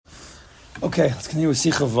Okay, let's continue with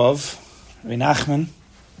Sichos Vav, Rabbi Nachman,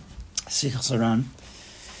 Sichos HaRan.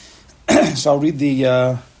 So I'll read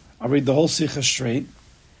the whole Sichos straight,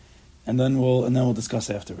 and then we'll discuss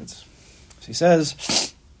afterwards. So he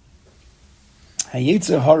says,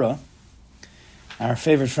 HaYetzer Hara, our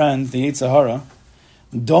favorite friend, the Yetzer Hara,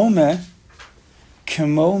 Dome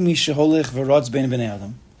Kemo Misheholech V'Rodz Bein Bnei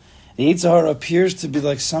Adam. The Yetzer Hara appears to be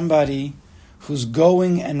like somebody who's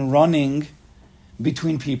going and running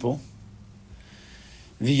between people.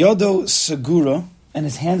 V'yodo Segura, and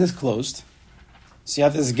his hand is closed. So you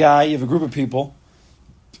have this guy, you have a group of people,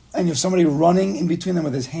 and you have somebody running in between them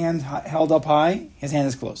with his hand held up high, his hand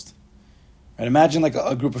is closed. Right? Imagine like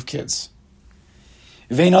a group of kids.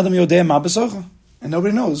 Ve'ein adam yodeh ma b'socha, and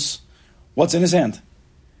nobody knows what's in his hand.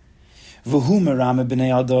 V'hu merame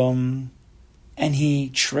b'nei adam, and he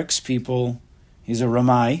tricks people. He's a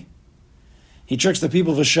ramai. He tricks the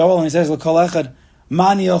people v'shoel, and he says, l'kol echad,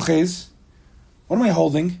 mani ochez, what am I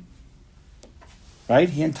holding? Right?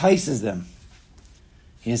 He entices them.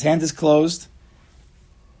 His hand is closed.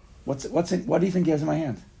 What do you think he has in my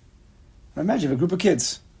hand? Imagine a group of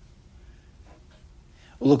kids.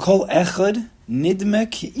 L'kol echad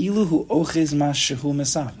nidme ki'ilu hu ochez ma shehu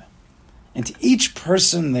mesave. And to each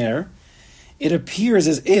person there, it appears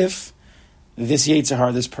as if this Yetzer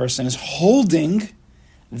Hara, this person, is holding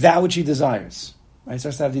that which he desires. Right? He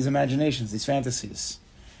starts to have these imaginations, these fantasies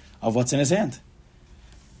of what's in his hand.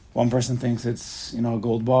 One person thinks it's, a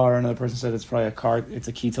gold bar. Another person said it's probably a car. It's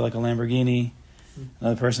a key to like a Lamborghini.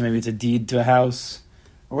 Another person, maybe it's a deed to a house.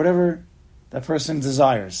 Or whatever that person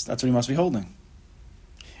desires. That's what he must be holding.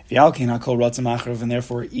 And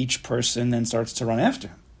therefore each person then starts to run after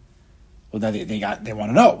him. Well, they want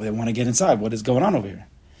to know. They want to get inside. What is going on over here?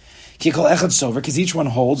 Because each one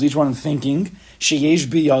holds, each one thinking, they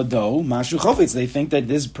think that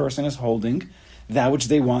this person is holding that which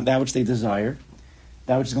they want, that which they desire,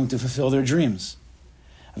 that which is going to fulfill their dreams.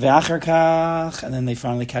 And then they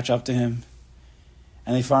finally catch up to him,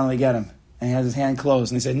 and they finally get him. And he has his hand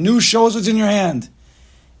closed, and they say, "Nu, show us what's in your hand."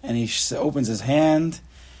 And he opens his hand.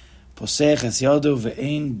 He opens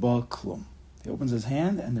his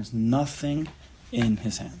hand, and there's nothing in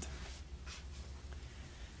his hand.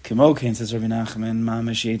 Kimokain, says Rabbi Nachman,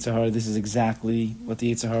 Mamish Yetzer Hara, this is exactly what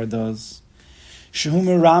the Yetzer Hara does. Shehu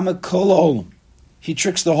merama kol ha'olam. He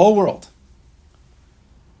tricks the whole world.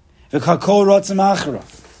 V'kakol rotzim achara,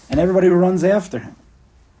 and everybody runs after him.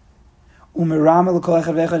 Umerama l'kol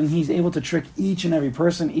echad v'echad, and he's able to trick each and every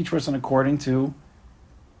person, each person according to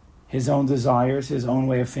his own desires, his own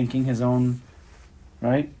way of thinking, his own,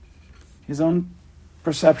 right? His own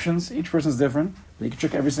perceptions. Each person's different. But he can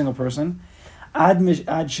trick every single person. Until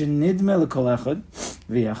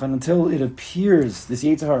it appears, this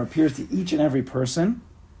Yetzer Hara appears to each and every person.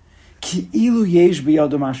 The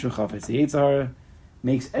Yetzer Hara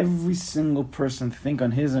makes every single person think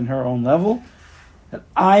on his and her own level that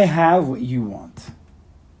I have what you want.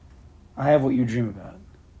 I have what you dream about.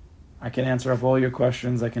 I can answer up all your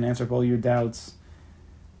questions. I can answer up all your doubts,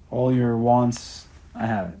 all your wants. I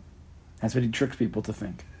have it. That's what he tricks people to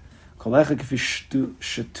think. So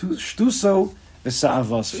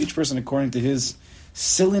each person according to his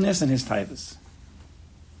silliness and his taavos.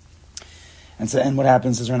 And what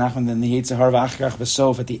happens is Nachman, then the Yetzer Hara v'achkach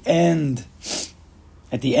b'sof, at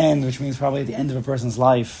the end, which means probably at the end of a person's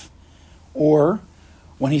life, or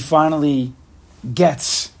when he finally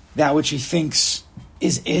gets that which he thinks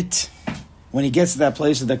is it, when he gets to that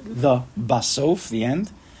place of the basof, the end,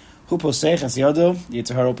 hu posech es yado,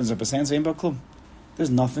 Yetzer Hara opens up his hand, saying klum. There's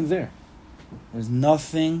nothing there. There's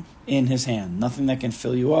nothing in his hand. Nothing that can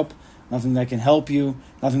fill you up. Nothing that can help you.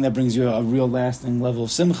 Nothing that brings you a real lasting level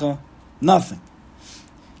of simcha. Nothing.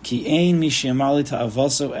 Ki ein mishiamali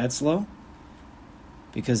taavoso etzlo,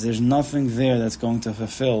 because there's nothing there that's going to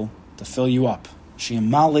fill you up.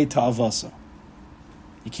 Shiamali taavoso.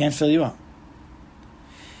 He can't fill you up.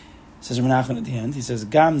 Says Menachem at the end. He says,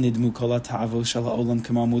 "Gam nidmu kol taavos shel ha'olam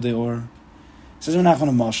kama mudei or." Says Menachem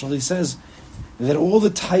a mashal. He says that all the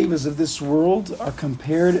taavos of this world are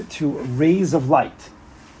compared to rays of light,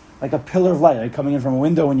 like a pillar of light, like coming in from a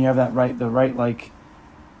window when you have the right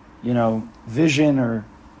vision, or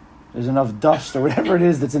there's enough dust or whatever it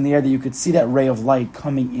is that's in the air that you could see that ray of light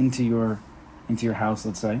coming into your house.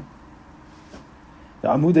 Let's say the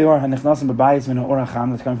amudei or hanichnasim b'bayis min ha'or hacham,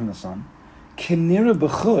 that's coming from the sun. Kenira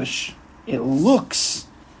b'chush, it looks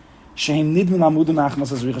shehem nidmin amudim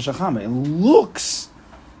achmas as richa shachama. It looks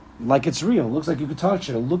like it's real. It looks like you could touch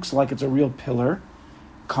it. It looks like it's a real pillar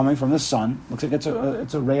coming from the sun. It looks like it's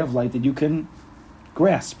a ray of light that you can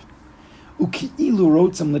grasp. Uki'ilu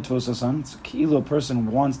rotzam litvos hasan. Ki'ilu, a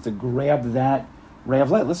person wants to grab that ray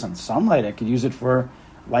of light. Listen, sunlight, I could use it for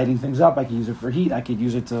lighting things up. I could use it for heat. I could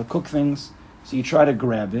use it to cook things. So you try to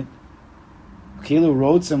grab it. Kilu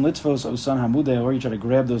rotzim litvos osan hamudeh, or you try to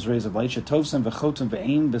grab those rays of light. Shetovsim v'chotim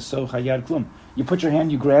v'ein b'so hayad klum. You put your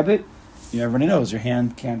hand, you grab it. Everybody knows your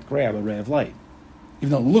hand can't grab a ray of light,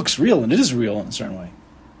 even though it looks real, and it is real in a certain way.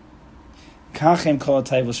 Kachem kol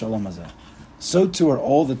taavos shalom hazeh. So too are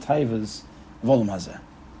all the taavos of olam hazeh.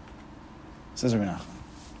 Says Rabbi Nachman.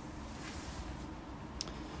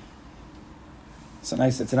 It's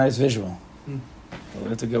a nice visual. We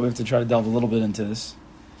have to try to delve a little bit into this.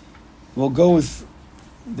 We'll go with.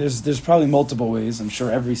 There's probably multiple ways. I'm sure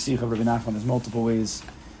every sikh of Rabbi Nachman there's multiple ways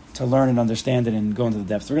to learn and understand it and go into the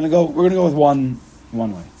depths. We're gonna go with one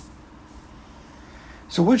way.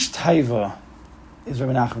 So which taiva is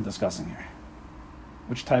Rabbi Nachman discussing here?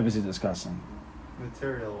 Which taiva is he discussing?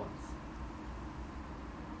 Material ones.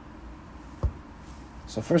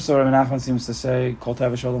 So first of all, Rabbi Nachman seems to say kol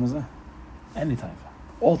taiva shalom hazeh. Any taiva,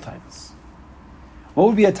 all taivas. What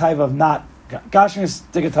would be a taiva of not gashmis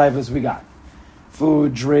digga taivas we got?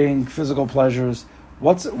 Food, drink, physical pleasures.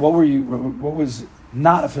 What was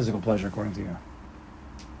not a physical pleasure according to you?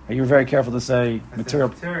 You were very careful to say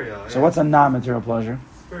material. So what's a non-material pleasure?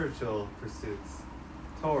 Spiritual pursuits.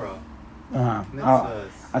 Torah. I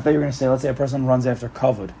thought you were going to say, let's say a person runs after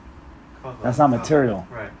kavod. That's not material.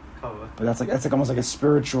 Right, kavod. But that's like almost like a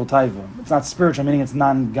spiritual taiva. It's not spiritual, meaning it's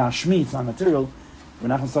non-gashmi, it's not material. We're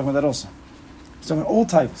not going to talk about that also. So in all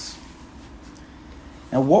taivas.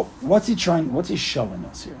 Now what's he showing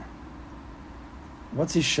us here?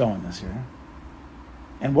 What's he showing us here?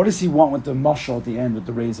 And what does he want with the mashal at the end with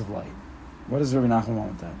the rays of light? What does Rabbi Nachman want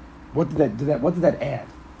with that? What did that add?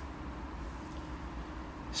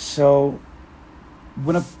 So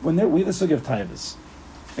we have the sugya of taivas.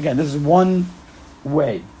 Again, this is one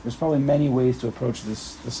way. There's probably many ways to approach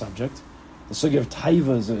this subject. The sugya of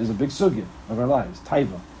taiva is a big sugya of our lives.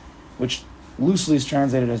 Taiva, which loosely is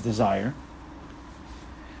translated as desire.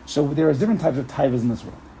 So there are different types of taivas in this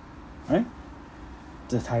world, right?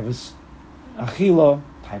 The taivas achila,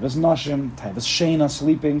 taivas nashim, taivas sheina,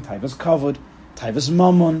 sleeping, taivas kavod, taivas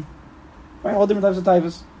mammon, right? All different types of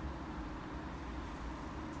taivas.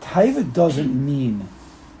 Taiva doesn't mean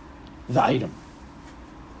the item.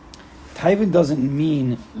 Taiva doesn't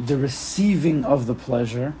mean the receiving of the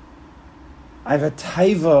pleasure. I have a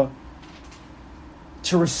taiva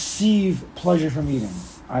to receive pleasure from eating.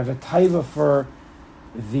 I have a taiva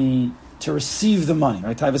to receive the money,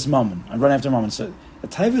 right? Taivas mammon. I run after mammon. So the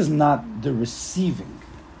taiva is not the receiving,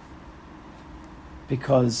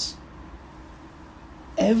 because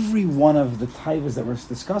every one of the taivas that we're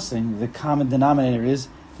discussing, the common denominator is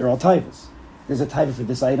they're all taivas. There's a taiva for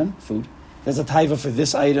this item, food. There's a taiva for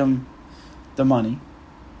this item, the money.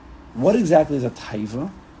 What exactly is a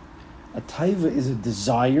taiva? A taiva is a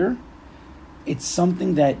desire. It's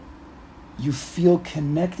something that you feel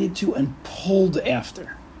connected to and pulled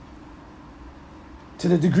after. To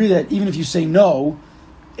the degree that even if you say no,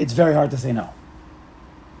 it's very hard to say no.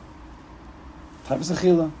 Taivas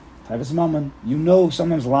achila, taivas mammon. You know,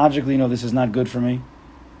 sometimes logically, this is not good for me,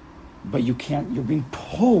 but you can't. You're being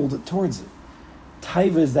pulled towards it.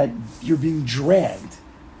 Taiva is that you're being dragged.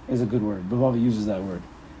 Is a good word. Bavava uses that word.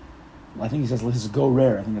 I think he says, "Let's go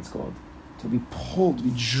rare." I think it's called to be pulled, to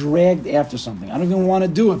be dragged after something. I don't even want to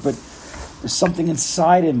do it, but there's something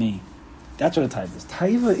inside of me. That's what a taiva is.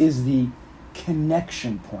 Taiva is the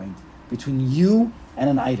connection point between you and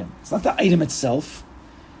an item. It's not the item itself.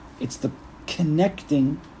 It's the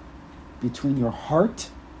connecting between your heart,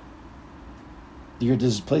 your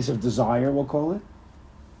place of desire, we'll call it,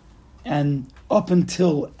 and up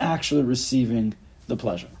until actually receiving the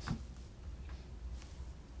pleasure.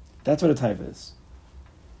 That's what a taiva is.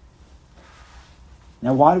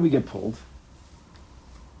 Now, why do we get pulled?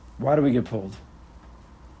 Why do we get pulled?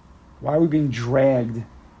 Why are we being dragged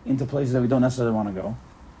into places that we don't necessarily want to go?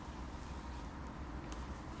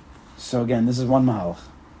 So again, this is one mahalach.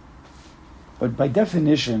 But by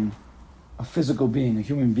definition, a physical being, a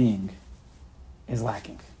human being, is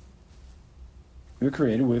lacking. We were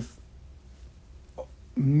created with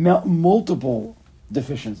multiple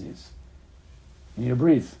deficiencies. You need to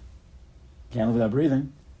breathe. Can't live without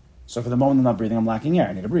breathing. So for the moment I'm not breathing, I'm lacking air.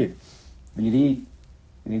 I need to breathe. We need to eat.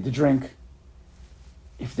 We need to drink.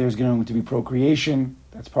 If there's going to be procreation,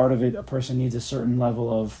 that's part of it. A person needs a certain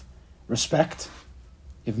level of respect.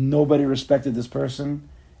 If nobody respected this person,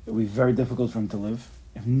 it would be very difficult for him to live.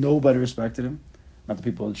 If nobody respected him, not the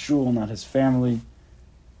people at shul, not his family,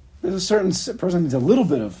 there's a certain person needs a little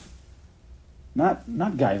bit of, not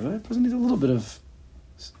gaiva, a person needs a little bit of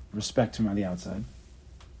respect from on the outside.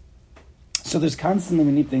 So there's constantly,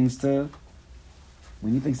 we need things to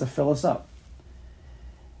We need things to fill us up.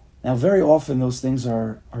 Now, very often those things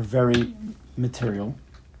are very material,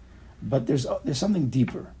 but there's something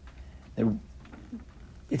deeper.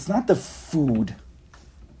 It's not the food.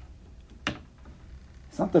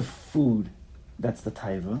 It's not the food that's the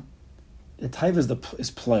taaveh. The taaveh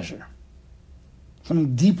is pleasure.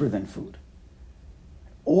 Something deeper than food.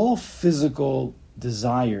 All physical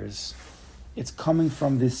desires, it's coming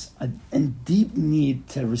from this a deep need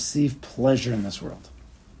to receive pleasure in this world.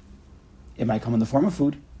 It might come in the form of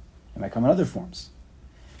food. It might come in other forms.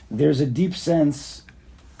 There's a deep sense.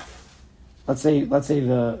 Let's say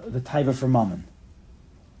the taaveh for mammon.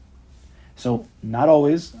 So not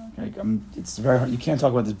always. It's very hard. You can't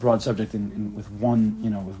talk about this broad subject with one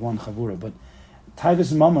chavura. But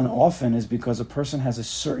taaveh mammon often is because a person has a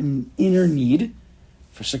certain inner need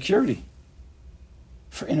for security,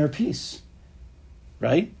 for inner peace,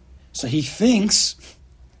 right? So he thinks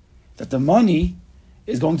that the money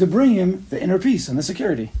is going to bring him the inner peace and the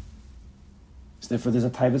security. So therefore there's a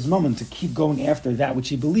taaveh mammon to keep going after that which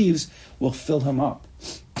he believes will fill him up.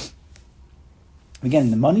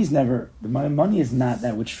 Again, the money is not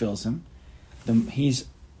that which fills him. He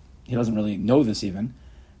doesn't really know this even,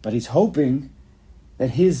 but he's hoping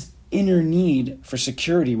that his inner need for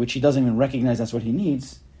security, which he doesn't even recognize that's what he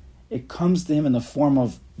needs, it comes to him in the form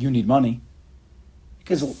of, you need money.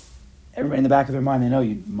 Because everybody in the back of their mind, they know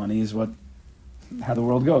money is how the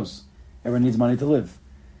world goes. Everyone needs money to live.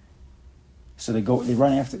 So they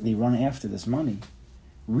run after this money.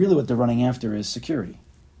 Really what they're running after is security.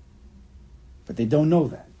 But they don't know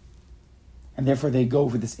that. And therefore they go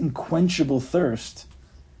for this unquenchable thirst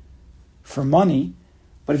for money.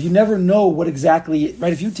 But if you never know what exactly,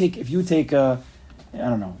 right, if you take I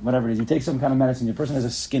don't know, whatever it is, you take some kind of medicine, your person has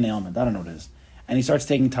a skin ailment, I don't know what it is, and he starts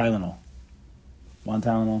taking Tylenol. 1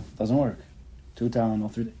 Tylenol, doesn't work. 2 Tylenol,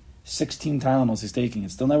 3, 16 Tylenols he's taking,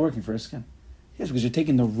 it's still not working for his skin. Yes, because you're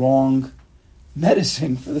taking the wrong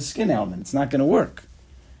medicine for the skin ailment. It's not going to work.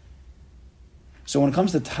 So when it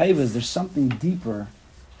comes to taavos, there's something deeper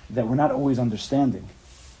that we're not always understanding.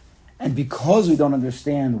 And because we don't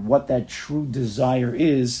understand what that true desire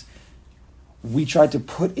is, we try to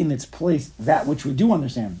put in its place that which we do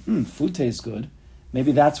understand. Food tastes good.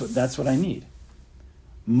 Maybe that's what I need.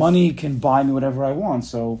 Money can buy me whatever I want,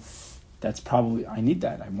 so that's probably, I need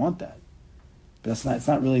that. I want that. But it's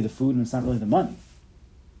not really the food, and it's not really the money.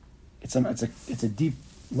 It's a deep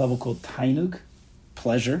level called tainug,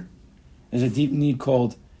 pleasure. There's a deep need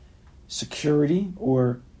called security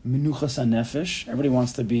or menuchas hanefesh. Everybody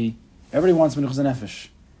wants menuchas hanefesh.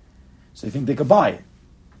 So they think they could buy it.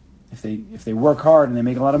 If they work hard and they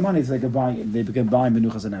make a lot of money, so they can buy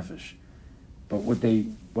menuchas hanefesh. But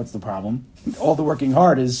what's the problem? All the working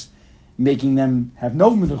hard is making them have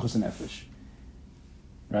no menuchas hanefesh.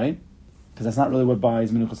 Right? Because that's not really what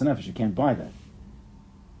buys menuchas hanefesh. You can't buy that.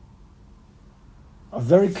 A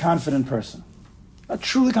very confident person. Not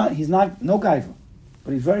truly confident. He's not, no gaiva.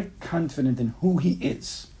 But he's very confident in who he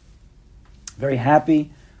is. Very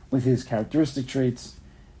happy with his characteristic traits.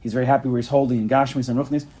 He's very happy where he's holding in Gashmis and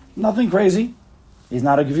Ruchnis. Nothing crazy. He's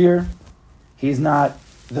not a Gvir. He's not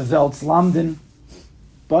the Veltz Lamden.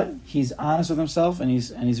 But he's honest with himself and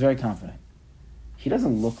he's very confident. He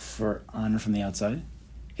doesn't look for honor from the outside.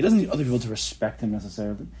 He doesn't need other people to respect him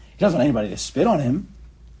necessarily. He doesn't want anybody to spit on him.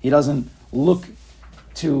 He doesn't look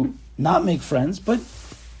to not make friends, but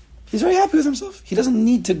he's very happy with himself. He doesn't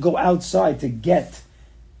need to go outside to get,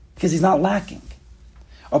 because he's not lacking.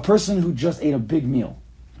 A person who just ate a big meal.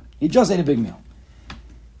 He just ate a big meal.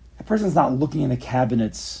 A person's not looking in the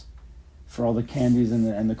cabinets for all the candies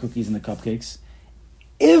and the cookies and the cupcakes.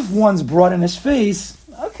 If one's brought in his face,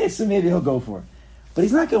 okay, so maybe he'll go for it. But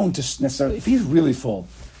he's not going to necessarily, if he's really full,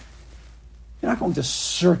 you're not going to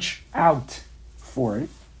search out for it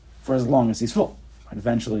for as long as he's full. And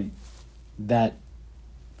eventually, that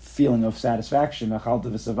feeling of satisfaction, achalta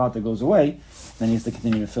v'savata, goes away, then he has to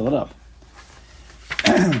continue to fill it up.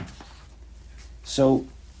 So,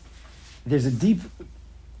 there's a deep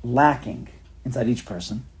lacking inside each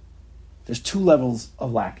person. There's 2 levels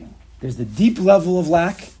of lacking. There's the deep level of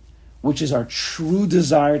lack, which is our true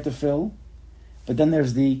desire to fill. But then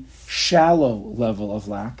there's the shallow level of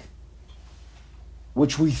lack,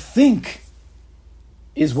 which we think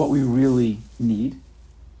is what we really need,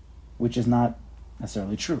 which is not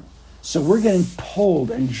necessarily true. So we're getting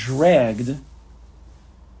pulled and dragged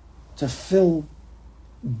to fill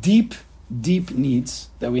deep, deep needs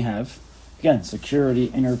that we have. Again, security,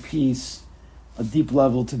 inner peace, a deep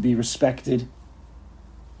level to be respected.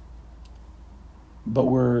 But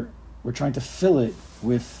we're trying to fill it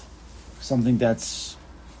with something that's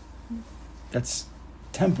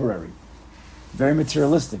temporary. very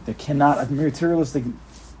materialistic. A materialistic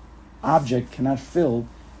object cannot fill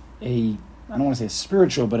I don't want to say a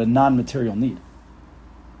spiritual, but a non-material need.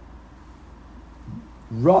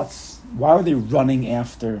 Ruts, why are they running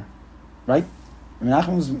after, right?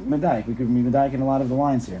 Menachem was Medaik. We could be Medaik in a lot of the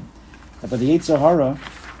lines here. But the Yetzer Hara,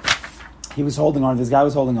 this guy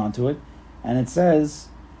was holding on to it, and it says,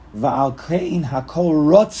 Va'al Klein Hakol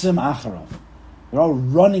Rotzim Acharav. They're all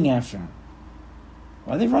running after him.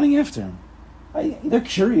 Why are they running after him? They're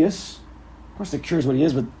curious. Of course, they're curious what he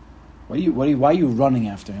is, but why are you running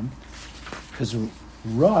after him? Because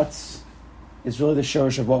Rutz is really the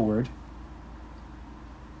shorish of what word?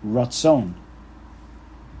 Ratzon.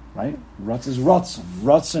 Right? Rutz is Ratzon.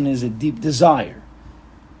 Ratzon is a deep desire.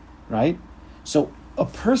 Right? So a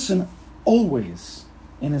person always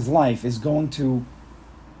in his life is going to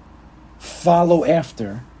follow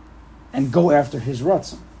after and go after his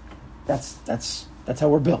Ratzon. That's how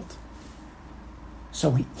we're built.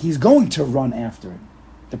 So he's going to run after it.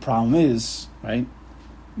 The problem is, right,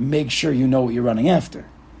 make sure you know what you're running after.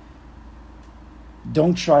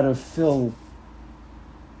 Don't try to fill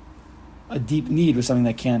a deep need with something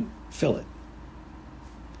that can't fill it.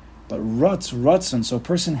 But Ratzon, so a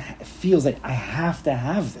person feels like, I have to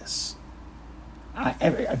have this.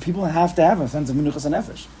 People have to have a sense of menuchas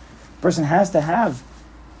nefesh. A person has to have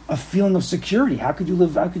a feeling of security. How could you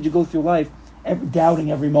go through life doubting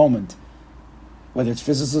every moment? Whether it's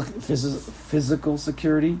physical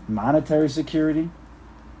security, monetary security.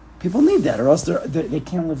 People need that, or else they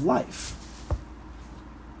can't live life.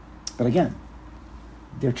 But again,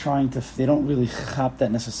 they don't really chop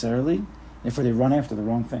that necessarily, therefore they run after the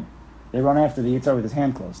wrong thing. They run after the Yitzhak with his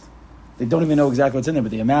hand closed. They don't even know exactly what's in there,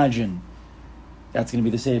 but they imagine that's going to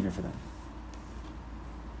be the savior for them.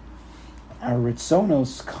 Our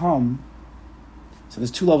Ritzonos come, so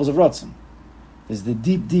there's two levels of Ratzon. There's the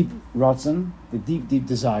deep, deep Ratzon, the deep, deep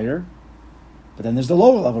desire, but then there's the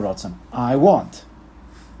lower level Ratzon. I want,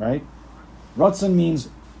 right? Ratzon means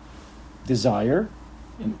desire,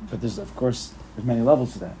 but there's many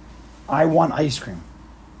levels to that. I want ice cream.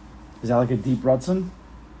 Is that like a deep Ratzon?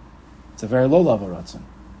 It's a very low level Ratzon.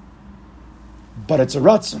 But it's a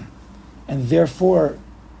Ratzon. And therefore,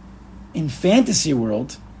 in fantasy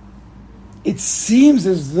world, it seems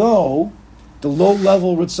as though the low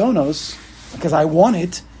level Ritzonos, because I want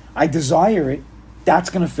it, I desire it, that's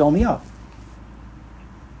going to fill me up.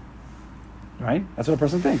 Right? That's what a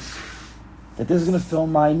person thinks. That this is going to fill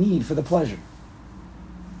my need for the pleasure.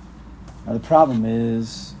 Now the problem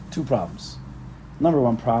is, two problems. Number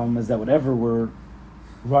one problem is that whatever we're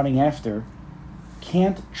running after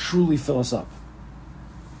can't truly fill us up.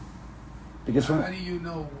 Because how do you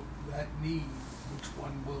know that need, which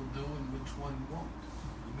one will do and which one won't?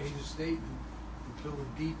 You made a statement to fill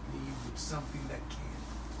a deep need with something that can't.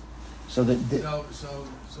 So we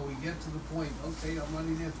get to the point. Okay, I'm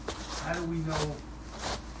running in. How do we know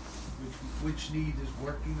which need is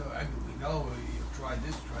working? I mean, we know you try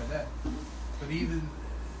this, try that, but even.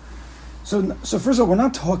 So first of all, we're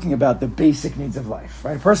not talking about the basic needs of life,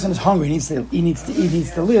 right? A person is hungry; he needs to eat,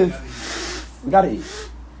 needs to live. We got to eat.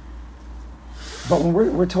 But when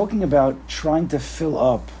we're talking about trying to fill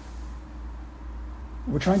up,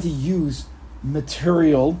 we're trying to use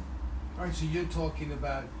material. All right, so you're talking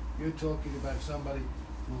about somebody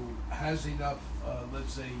who has enough,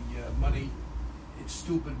 let's say, money. It's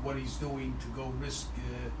stupid what he's doing to go risk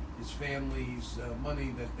his family's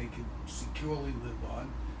money that they can securely live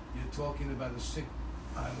on. You're talking about a sick,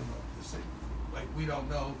 I don't know, like we don't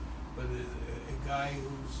know, but a guy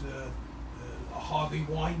who's a Harvey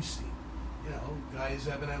Weinstein. You know, guy is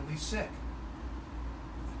evidently sick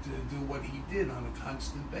to do what he did on a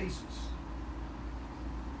constant basis.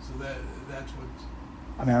 So that's what.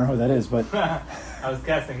 I mean, I don't know who that is, but I was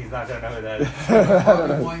guessing he's not going to know who that is.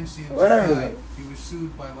 Harvey Weinstein's guy, he was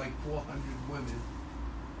sued by like 400 women.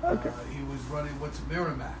 Okay. He was running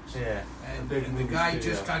Miramax. Yeah. And the guy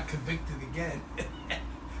just got convicted again.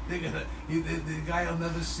 The guy will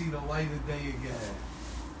never see the light of day again.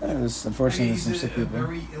 Unfortunately, he's some sick a people.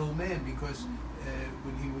 very ill man because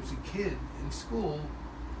when he was a kid in school,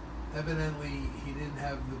 evidently he didn't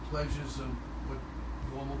have the pleasures of what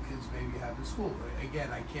normal kids maybe have in school. Again,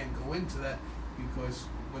 I can't go into that because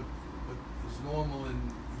what is normal in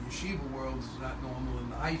the yeshiva world is not normal in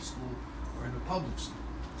the high school or in the public school.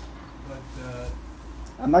 But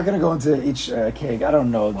I'm not going to go into each cake. I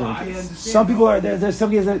don't know. Well, I understand. Some people are there. There's some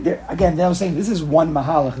kids that again. I was saying this is one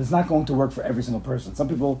mahalach. It's not going to work for every single person. Some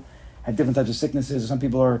people have different types of sicknesses. Or some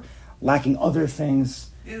people are lacking other things.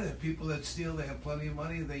 Yeah, there are people that steal. They have plenty of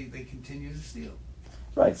money. They continue to steal.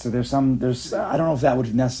 Right. So there's I don't know if that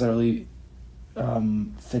would necessarily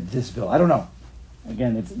fit this bill. I don't know.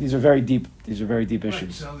 Again, these are very deep. These are very deep Right.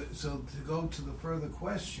 issues. So to go to the further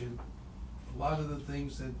question, a lot of the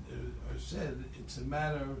things that are said, it's a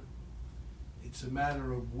matter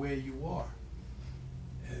of where you are,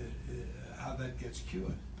 how that gets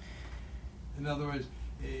cured. In other words,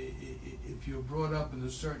 if you're brought up in a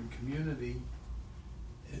certain community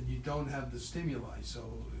and you don't have the stimuli. So,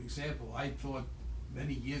 example, I thought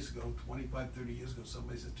many years ago, 25, 30 years ago,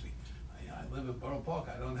 somebody said to me, I live in Borough Park,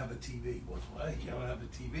 I don't have a TV. Well, why you don't have a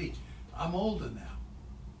TV? I'm older now.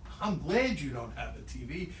 I'm glad you don't have a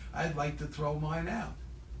TV. I'd like to throw mine out.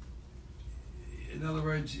 In other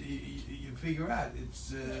words, you figure out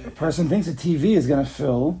it's... a person thinks a TV is going to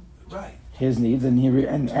fill right. his needs, and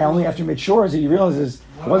only after he matures, he realizes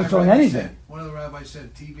it wasn't filling anything. One of the rabbis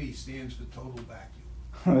said, TV stands for total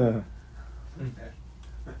vacuum.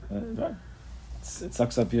 It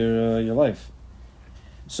sucks up your life.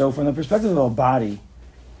 So from the perspective of a body,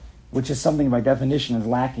 which is something by definition is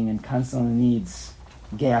lacking and constantly needs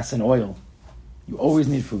gas and oil, you always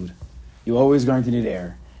need food. You're always going to need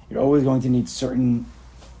air. You're always going to need certain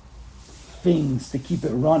things to keep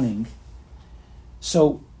it running.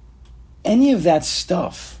 So any of that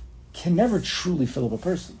stuff can never truly fill up a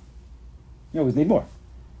person. You always need more.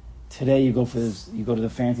 Today you go to the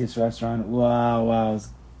fanciest restaurant. Wow, it's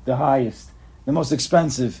the highest, the most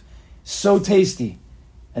expensive, so tasty.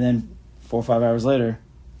 And then 4 or 5 hours later,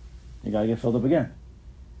 you gotta get filled up again.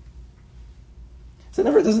 So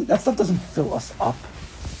that stuff doesn't fill us up.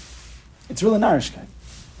 It's really narishkeit.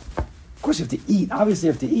 Of course you have to eat. Obviously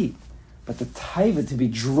you have to eat. But the taaveh, to be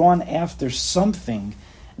drawn after something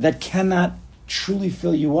that cannot truly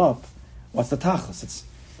fill you up, what's the tachlis? It's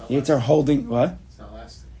the Yitzhar holding, what? It's not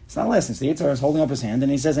lasting. It's not lasting. So the Yitzhar is holding up his hand and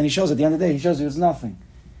he shows at the end of the day, he shows you it's nothing.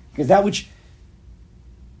 Because that which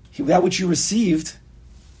you received,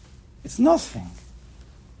 it's nothing.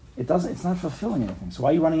 It's not fulfilling anything. So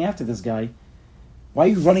why are you running after this guy? Why are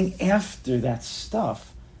you running after that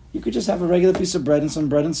stuff? You could just have a regular piece of bread and some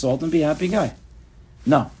bread and salt and be a happy guy.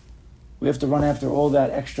 No. We have to run after all that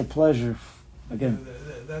extra pleasure. Again.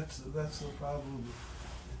 That's the problem.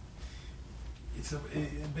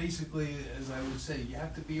 Basically, as I would say, you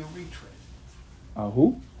have to be a retread.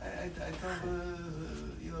 Who? I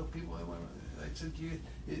tell people, I said,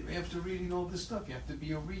 after reading all this stuff, you have to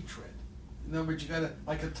be a retread. In other words, you gotta,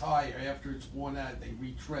 like a tire, after it's worn out, they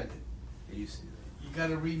retread it. You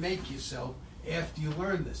gotta remake yourself after you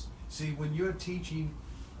learn this. See, when you're teaching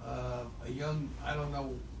a young, I don't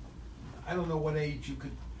know what age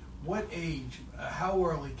how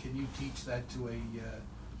early can you teach that to a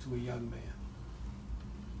young man?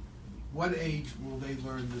 What age will they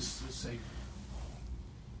learn this safer?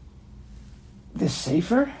 This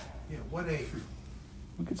safer? Yeah, what age?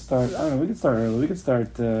 We could start early. We could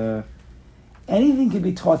start, anything can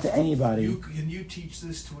be taught to anybody. Can you teach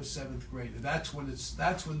this to a 7th grader? That's when the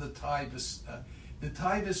taavos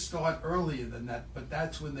start earlier than that, but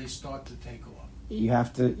that's when they start to take off.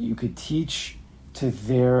 You could teach to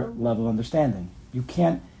their level of understanding.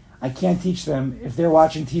 I can't teach them, if they're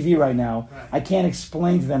watching TV right now, right. I can't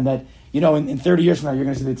explain to them that, in 30 years from now, you're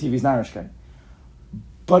going to see the TV's narishkeit.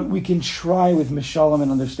 But we can try with mishalim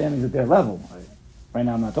and understandings at their level. Right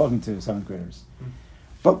now I'm not talking to 7th graders.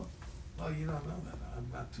 But... Well, you don't know that. I'm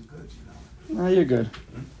not too good, you know. No, you're good.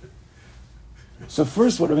 So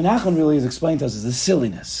first, what Rabbi Nachman really is explaining to us is the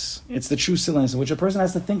silliness. It's the true silliness in which a person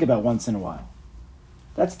has to think about once in a while.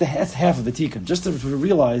 That's half of the tikkun. Just to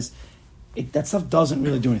realize that stuff doesn't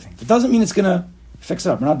really do anything. It doesn't mean it's going to fix it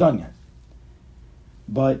up. We're not done yet.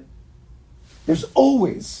 But there's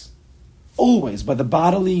always, by the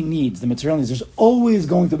bodily needs, the material needs, there's always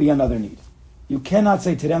going to be another need. You cannot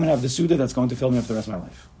say, today I'm going to have the Suda that's going to fill me up the rest of my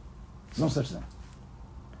life. There's no such thing.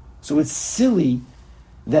 So it's silly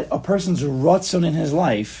that a person's ratzon in his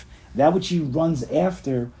life, that which he runs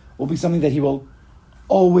after, will be something that he will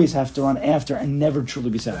always have to run after and never truly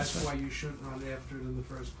be satisfied. That's why you shouldn't run after it in the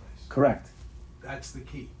first place. Correct. That's the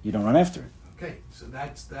key. You don't run after it. Okay, so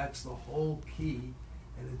that's the whole key,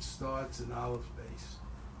 and it starts in Aleph base.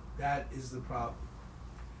 That is the problem.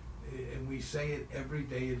 And we say it every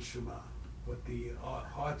day in Shema. What the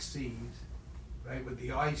heart sees, right? What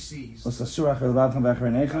the eye sees. What's the surah right, the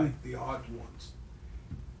heart wants.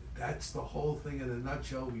 That's the whole thing in a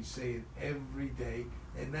nutshell. We say it every day,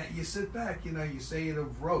 and that you sit back, you say it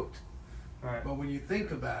of rote. Right. But when you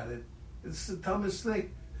think about it, it's the dumbest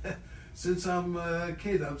thing. Since I'm a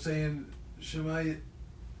kid, I'm saying Shema.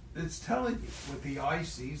 It's telling you what the eye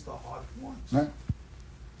sees, the heart wants, right.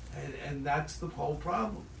 and that's the whole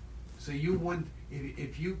problem. So you want,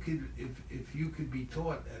 if you could be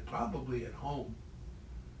taught probably at home,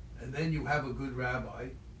 and then you have a good rabbi,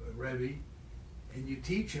 a rebbe, and you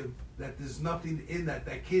teach him that there's nothing in that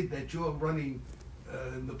kid that you're running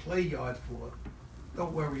in the play yard for,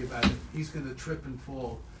 don't worry about it. He's going to trip and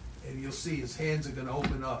fall, and you'll see his hands are going to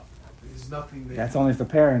open up. There's nothing there. That's only if the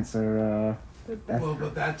parents are.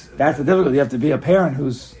 But that's the difficulty. You have to be a parent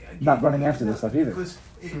who's not running after this stuff either. Because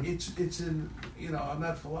it's in, I'm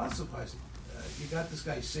not philosophizing. You got this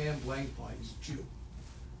guy Sam Blankfein, he's a Jew,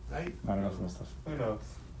 right? I don't know some stuff. Who knows?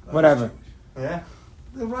 Whatever. Yeah.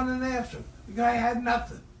 They're running after him. The guy had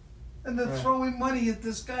nothing, and they're throwing money at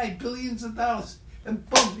this guy, billions of dollars, and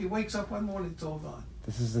boom, he wakes up one morning, it's all gone.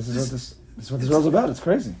 This is what this world's about. It's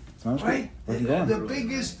crazy. It's not Right? true. The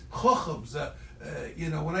biggest chochams,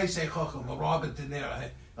 when I say chocham, a Robert De Niro,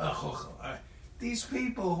 chocham. These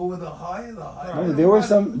people who are the higher. No, there were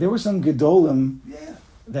some gedolim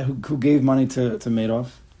Yeah. who gave money to Madoff.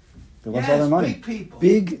 They lost all their money. Big people.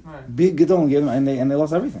 Big gedolim gave them, and they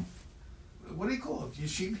lost everything. What do you call it?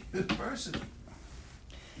 Yeshiva University.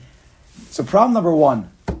 So problem number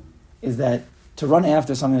one is that to run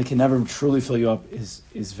after something that can never truly fill you up is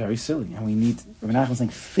very silly, and we need. Rabbi Nachman's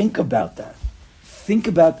saying, think about that.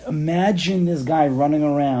 Imagine this guy running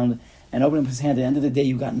around and opening up his hand. At the end of the day,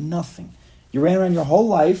 you got nothing. You ran around your whole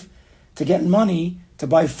life to get money, to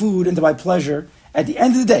buy food, and to buy pleasure. At the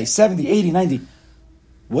end of the day, 70, 80, 90,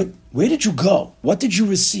 where did you go? What did you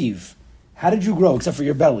receive? How did you grow, except for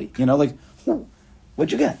your belly?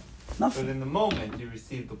 What'd you get? Nothing. But in the moment, you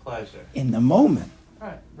receive the pleasure. In the moment.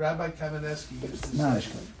 Right. Rabbi Kamenetsky used to Not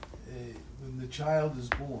say, when the child is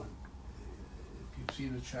born, if you've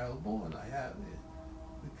seen a child born, I have,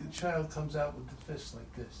 the child comes out with the fist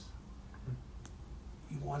like this.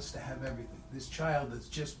 He wants to have everything. This child that's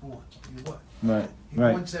just born, what? Right. He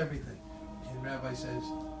wants everything. And Rabbi says,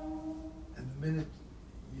 and the minute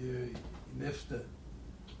you nifta,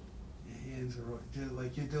 your hands are open,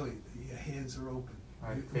 like you're doing, your hands are open.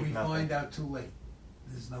 We find out too late.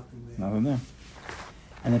 There's nothing there. Nothing there.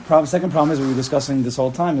 And the second problem is, we were discussing this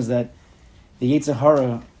whole time, is that the Yetzer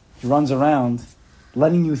Hara, he runs around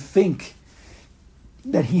letting you think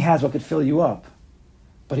that he has what could fill you up.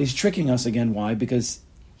 But he's tricking us again. Why? Because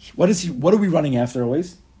what are we running after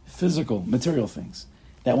always? Physical, material things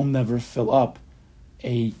that will never fill up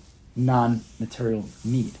a non-material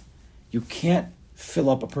need. You can't fill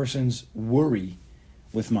up a person's worry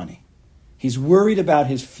with money. He's worried about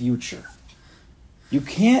his future. You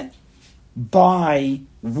can't buy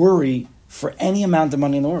worry for any amount of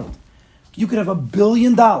money in the world. You could have $1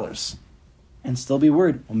 billion and still be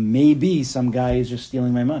worried. Well, maybe some guy is just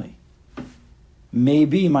stealing my money.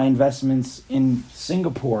 Maybe my investments in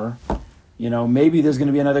Singapore, maybe there's going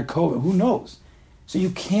to be another COVID. Who knows? So you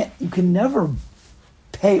can never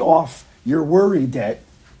pay off your worry debt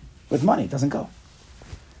with money. It doesn't go.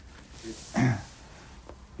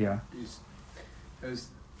 Yeah.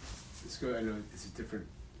 I know it's a different,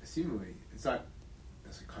 seemingly, it's not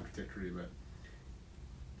necessarily contradictory, but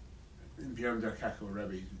in B'Yom Darkaka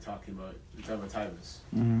Rebbe, he's talking about taavos.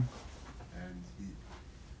 Mm-hmm. And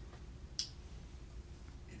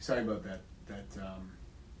he's talking about that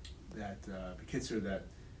Bekitzer, that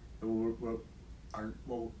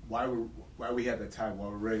why we have that time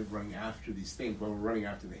while we're running after these things, while we're running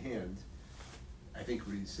after the hand. I think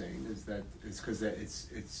what he's saying is that it's because that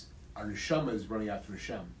it's our neshama is running after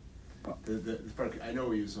Hashem. The part, I know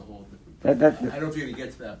we use a whole different. I don't know if you're going to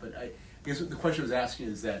get to that, but I guess what the question I was asking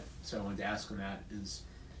is that. So I wanted to ask on that is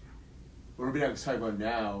what Rabbi Nachman is talking about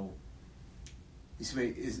now.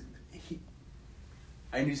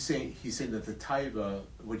 I know he's saying that the taiva,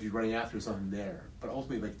 what you're running after, is nothing there, but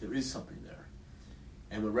ultimately, there is something there.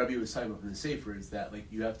 And what Rebbe was talking about from the Sefer is that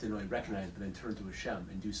you have to not only recognize, but then turn to Hashem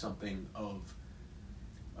and do something of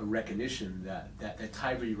a recognition that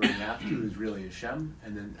taiva you're running after is really Hashem,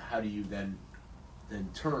 and then how do you then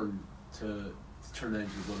turn to turn that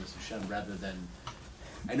into the lotus of Hashem rather than.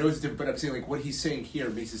 I know it's different, but I'm saying what he's saying here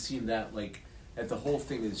makes it seem that that the whole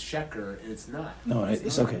thing is sheker, and it's not. No,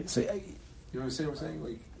 it's not. Okay. So. You understand what I'm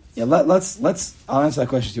saying? Yeah, let's. I'll answer that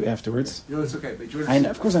question to you afterwards. No, it's okay. But do you understand?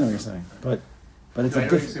 Of course, I know what you're saying, but it's no, a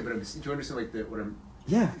different. But do you understand what I'm?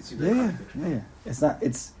 Yeah. It's not.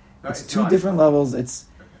 It's two not different levels. It's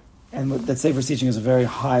and what that Sefer's teaching is a very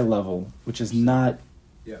high level, which is not.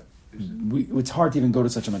 Yeah. It's hard to even go to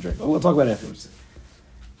such a madrig. We'll talk about it afterwards.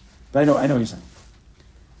 But I know what you're saying.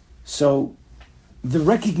 So, the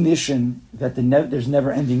recognition that there's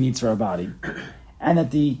never-ending needs for our body, and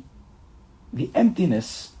that the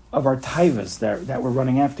emptiness of our taivas that we're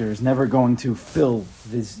running after is never going to fill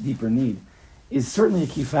this deeper need, is certainly a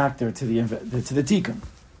key factor to the tikkun,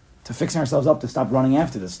 to fixing ourselves up to stop running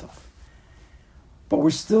after this stuff. But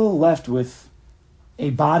we're still left with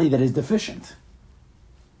a body that is deficient.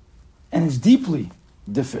 and it's deeply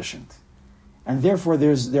deficient. And therefore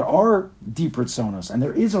there are deep ritzonos, and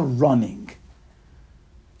there is a running.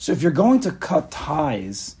 So if you're going to cut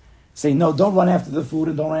ties, say, no, don't run after the food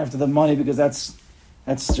and don't run after the money, because that's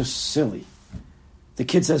just silly. The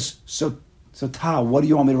kid says, so Ta, what do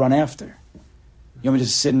you want me to run after? You want me to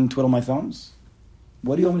just sit and twiddle my thumbs?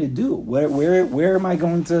 What do you want me to do? Where am I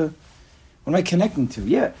going to, what am I connecting to?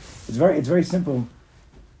 Yeah, it's very simple.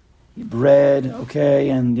 Bread, okay,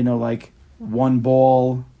 and like one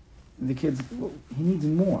ball. The kids, he needs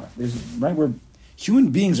more. Where human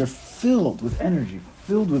beings are filled with energy,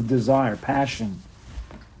 filled with desire, passion,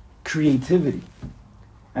 creativity.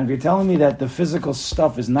 And if you're telling me that the physical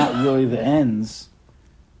stuff is not really the ends,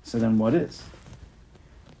 so then what is?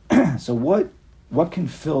 So what can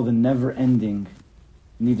fill the never-ending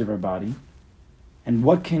needs of our body? And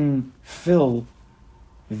what can fill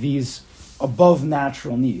these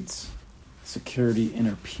above-natural needs? Security,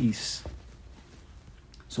 inner peace.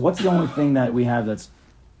 So what's the only thing that we have that's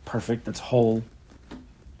perfect, that's whole?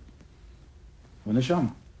 We're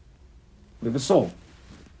neshama. We have a soul.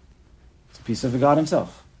 It's a piece of God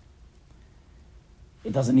himself.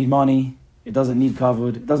 It doesn't need money. It doesn't need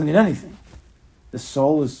kavod. It doesn't need anything. The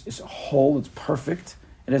soul is whole. It's perfect.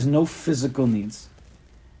 It has no physical needs.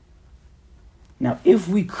 Now, if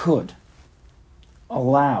we could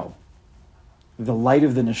allow the light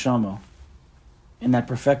of the neshama in that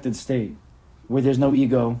perfected state, where there's no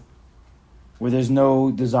ego, where there's no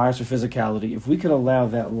desires for physicality, if we could allow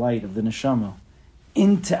that light of the neshama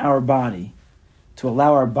into our body, to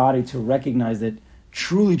allow our body to recognize that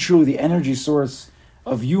truly, truly the energy source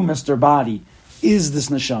of you, Mr. Body, is this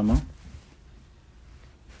neshama,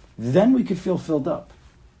 then we could feel filled up.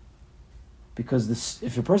 Because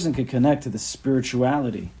if a person could connect to the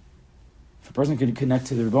spirituality, if a person could connect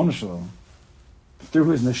to the Ribono Shel Olam through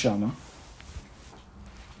his neshama,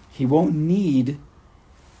 he won't need,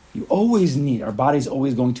 you always need, our body's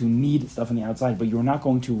always going to need stuff on the outside, but you're not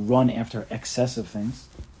going to run after excessive things.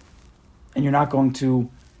 And you're not going to,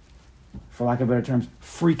 for lack of better terms,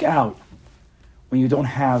 freak out when you don't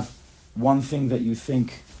have one thing that you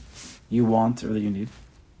think you want or that you need.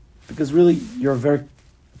 Because really,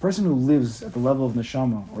 a person who lives at the level of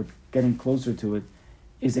neshama, or getting closer to it,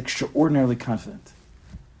 is extraordinarily confident.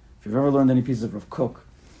 If you've ever learned any pieces of Rav Kook,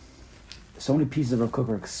 so many pieces of Rav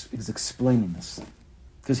Kook is explaining this.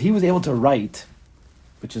 Because he was able to write,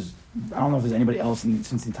 which is, I don't know if there's anybody else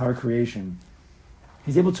since the entire creation,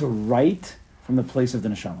 he's able to write from the place of the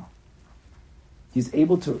neshama. He's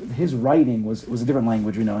able to, his writing was a different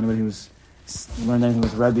language, anybody who's learned anything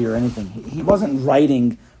with Rebbe or anything. He wasn't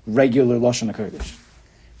writing regular Lashon HaKodesh.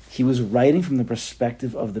 He was writing from the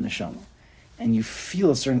perspective of the neshama. And you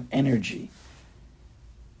feel a certain energy.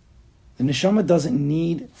 The neshama doesn't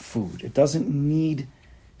need food. It doesn't need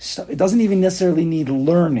stuff. It doesn't even necessarily need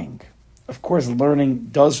learning. Of course, learning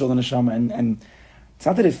does fill the neshama, and it's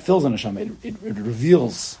not that it fills the neshama, it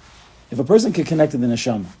reveals. If a person can connect to the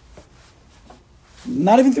neshama,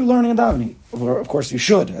 not even through learning and davening, or of course you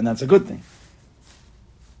should, and that's a good thing,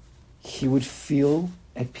 he would feel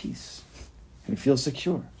at peace. He would feel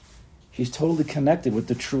secure. He's totally connected with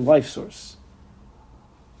the true life source,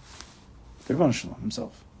 the Ribono Shel Olam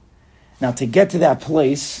himself. Now, to get to that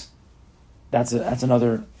place, that's a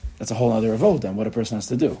whole other avoda on what a person has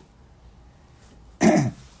to do.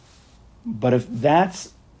 But if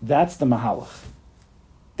that's the mahalach,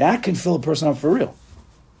 that can fill a person up for real.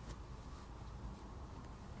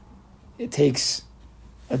 It takes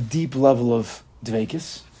a deep level of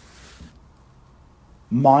dveikis,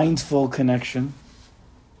 mindful connection,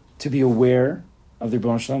 to be aware of the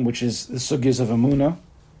Ribono Shel Olam, which is the sugyas of Amunah,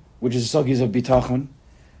 which is the sugyas of Bitachon,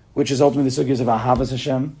 which is ultimately the sugyas of Ahavas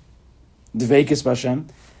Hashem, Dveikis B'Hashem.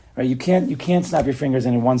 Right? You can't snap your fingers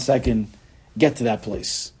and in 1 second get to that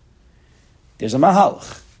place. There's a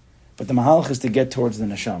mahalach, but the mahalach is to get towards the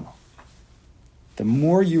neshama. The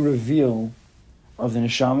more you reveal of the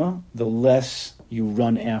neshama, the less you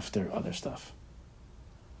run after other stuff.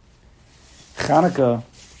 Chanukah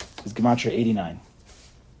is Gematria 89.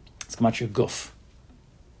 It's Gematria Guf.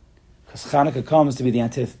 Because Chanukah comes to be the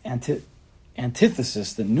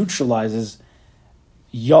antithesis that neutralizes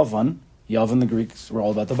Yavan. Yavan, the Greeks, were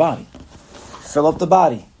all about the body. Fill up the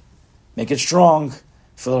body. Make it strong.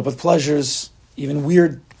 Fill it up with pleasures, even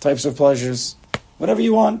weird types of pleasures. Whatever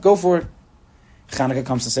you want, go for it. Chanukah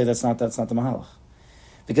comes to say that's not the mahalach.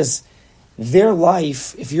 Because their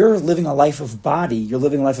life, if you're living a life of body, you're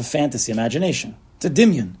living a life of fantasy, imagination. It's a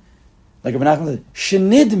dimyon. Like Rabbi Nachman said,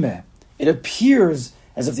 shenidme. It appears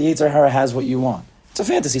as if the Yetzer Hara has what you want. It's a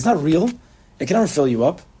fantasy. It's not real. It can never fill you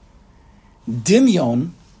up.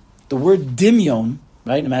 Dimyon, the word dimyon,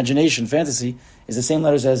 right? Imagination, fantasy, is the same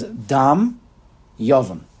letters as dam,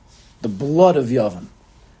 yavan, the blood of yavan.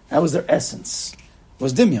 That was their essence. It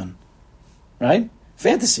was dimyon, right?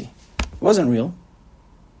 Fantasy. It wasn't real.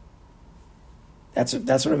 That's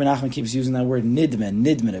what Rabbi Nachman keeps using that word nidman.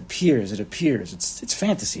 Nidman appears. It appears. It's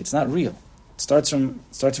fantasy. It's not real. It starts from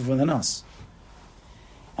within us.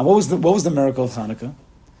 And what was the miracle of Chanukah?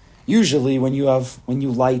 Usually, when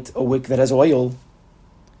you light a wick that has oil,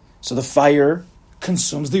 so the fire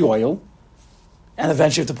consumes the oil, and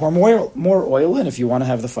eventually you have to pour more oil in if you want to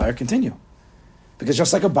have the fire continue. Because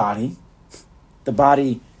just like a body, the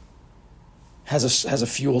body has a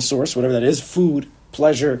fuel source, whatever that is, food,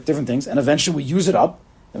 pleasure, different things, and eventually we use it up,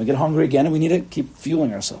 and we get hungry again, and we need to keep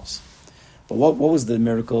fueling ourselves. But what was the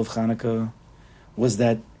miracle of Chanukah? Was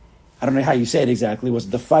that, I don't know how you say it exactly, was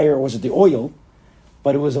it the fire or was it the oil?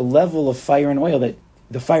 But it was a level of fire and oil that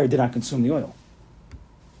the fire did not consume the oil.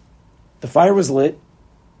 The fire was lit,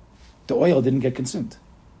 the oil didn't get consumed.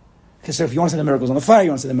 Okay, so if you want to say the miracles on the fire, you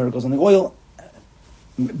want to say the miracles on the oil,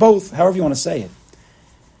 both, however you want to say it.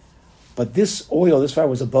 But this oil, this fire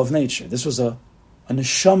was above nature. This was a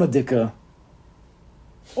neshamadika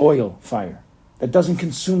oil fire that doesn't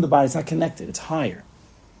consume the body. It's not connected. It's higher.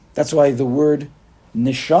 That's why the word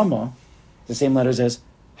neshama, the same letters as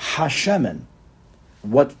hashemen.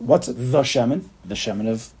 What's the shemen? The shemen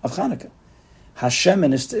of Chanukah.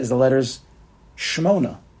 Hashemen is the letters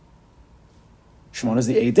shmona. Shmona is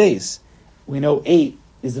the 8 days. We know 8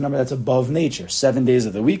 is the number that's above nature. 7 days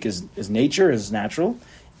of the week is nature, is natural.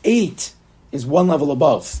 8 is one level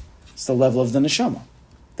above. It's the level of the neshama,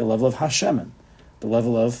 the level of hashemen, the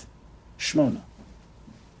level of shmona.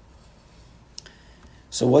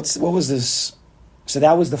 So what was this? So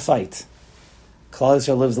that was the fight. Klal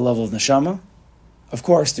Yisrael lives the level of neshama. Of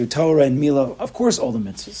course, through Torah and Milah, of course, all the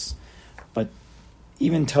mitzvahs. But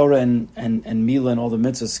even Torah and Milah and all the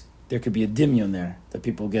mitzvahs, there could be a dimyon there that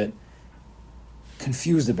people get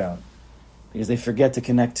confused about because they forget to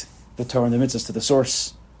connect the Torah and the mitzvahs to the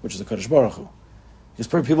source, which is the Kodesh Baruch Hu.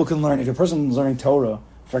 Because people can learn, if a person is learning Torah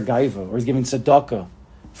for gaiva, or is giving tzedakah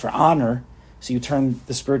for honor, so you turn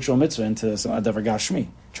the spiritual mitzvah into some adavar gashmi,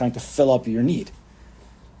 trying to fill up your need.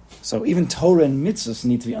 So even Torah and mitzvahs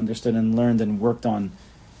need to be understood and learned and worked on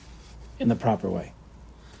in the proper way.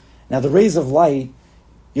 Now the rays of light,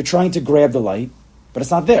 you're trying to grab the light, but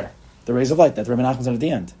it's not there. The rays of light that Rabbi Nachman said at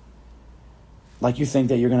the end. Like you think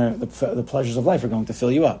that the pleasures of life are going to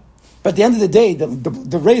fill you up. But at the end of the day,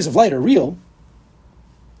 the rays of light are real.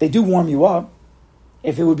 They do warm you up.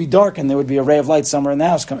 If it would be dark and there would be a ray of light somewhere in the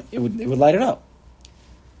house, it would light it up.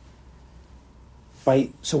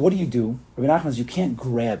 So what do? Rabbi Nachman says you can't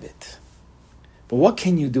grab it. But what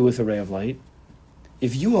can you do with a ray of light?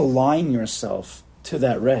 If you align yourself to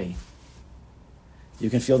that ray, you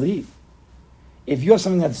can feel the heat. If you have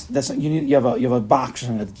something you have a box or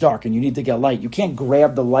something that's dark and you need to get light, you can't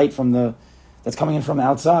grab the light that's coming in from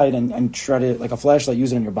outside and try to, like a flashlight,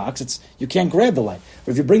 use it in your box. You can't grab the light.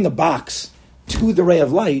 But if you bring the box to the ray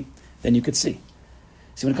of light, then you could see.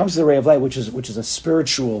 See, when it comes to the ray of light, which is a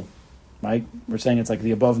spiritual, right? We're saying it's like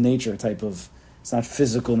the above nature type of. It's not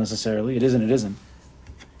physical necessarily. It isn't.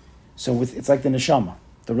 So it's like the neshama.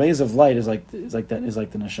 The rays of light is like the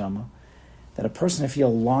neshama. That a person, if he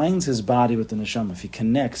aligns his body with the neshama, if he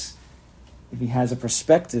connects, if he has a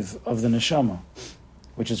perspective of the neshama,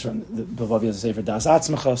 which is from the Bavav Yaz Sefer Das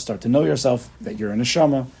Atzmacha, start to know yourself, that you're a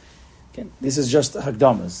neshama. Again, this is just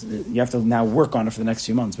hagdamas. You have to now work on it for the next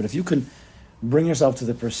few months. But if you can bring yourself to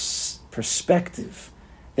the perspective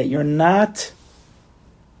that you're not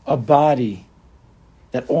a body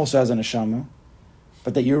that also has a neshama,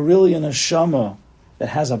 but that you're really a neshama that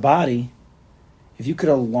has a body, if you could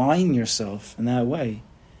align yourself in that way,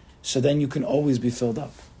 so then you can always be filled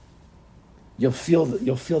up. You'll feel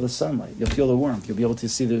the sunlight. You'll feel the warmth. You'll be able to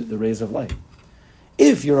see the rays of light.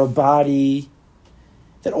 If you're a body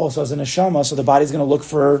that also has a neshama, so the body's going to look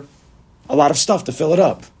for a lot of stuff to fill it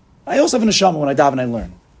up. I also have a neshama when I daven and I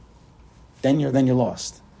learn. Then you're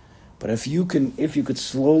lost. But if you could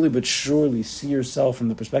slowly but surely see yourself from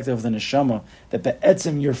the perspective of the neshama, that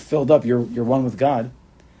be'etzim you're filled up, you're one with God.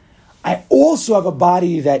 I also have a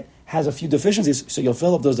body that has a few deficiencies, so you'll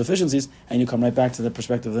fill up those deficiencies and you come right back to the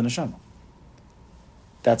perspective of the neshama.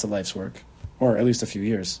 That's a life's work, or at least a few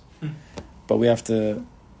years. But we have to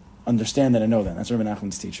understand that and know that. That's Rabbi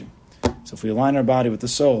Nachman's teaching. So if we align our body with the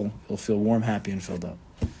soul, we'll feel warm, happy, and filled up.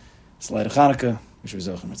 It's the light of Chanukah, which we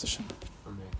Zochim Mitzvah Shem.